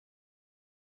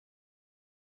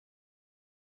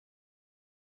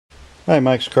Hi,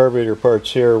 Mike's Carburetor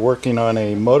Parts here, working on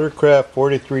a Motorcraft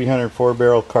 4300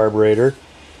 4-barrel carburetor,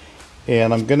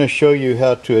 and I'm going to show you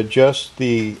how to adjust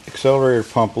the accelerator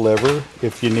pump lever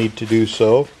if you need to do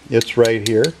so. It's right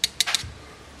here,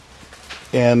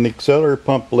 and the accelerator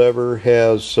pump lever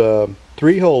has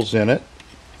 3 holes in it.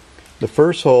 The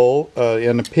first hole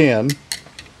in the pin,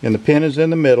 and the pin is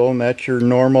in the middle, and that's your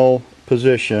normal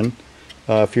position.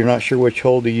 If you're not sure which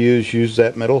hole to use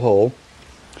that middle hole.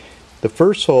 The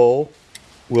first hole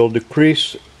will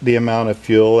decrease the amount of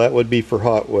fuel. That would be for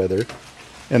hot weather.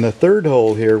 And the third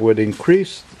hole here would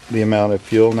increase the amount of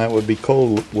fuel, and that would be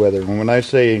cold weather. And when I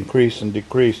say increase and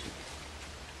decrease,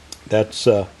 that's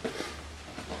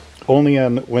only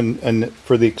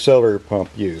for the accelerator pump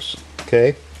use.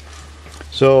 Okay?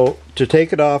 So to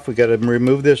take it off, we got to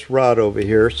remove this rod over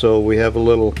here. So we have a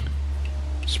little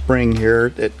spring here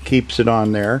that keeps it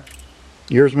on there.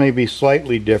 Yours may be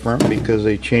slightly different because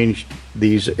they changed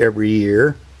these every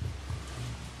year.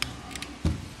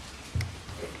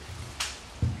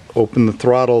 Open the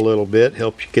throttle a little bit,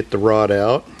 helps you get the rod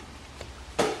out.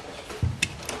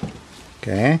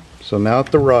 Okay, so now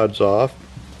that the rod's off,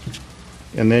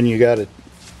 and then you got to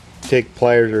take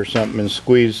pliers or something and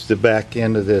squeeze the back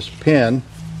end of this pin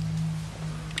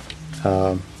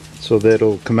so that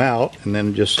it'll come out, and then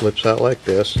it just slips out like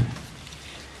this.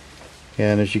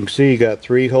 And as you can see, you got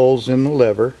 3 holes in the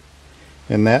lever,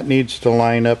 and that needs to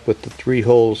line up with the 3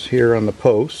 holes here on the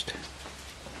post.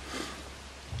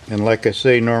 And like I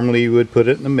say, normally you would put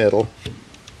it in the middle.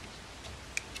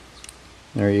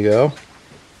 There you go.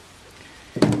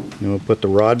 And we'll put the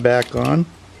rod back on.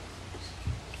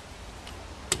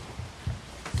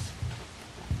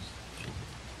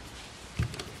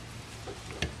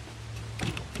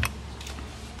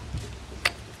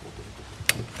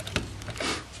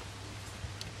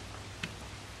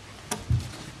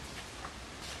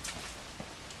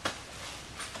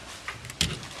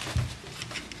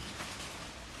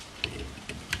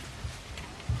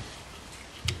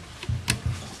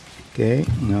 Okay,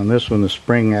 now this one, the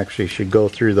spring actually should go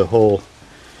through the hole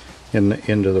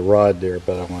into the rod there,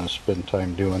 but I don't want to spend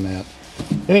time doing that.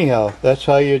 Anyhow, that's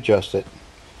how you adjust it.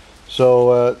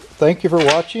 So thank you for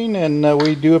watching, and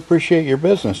we do appreciate your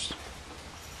business.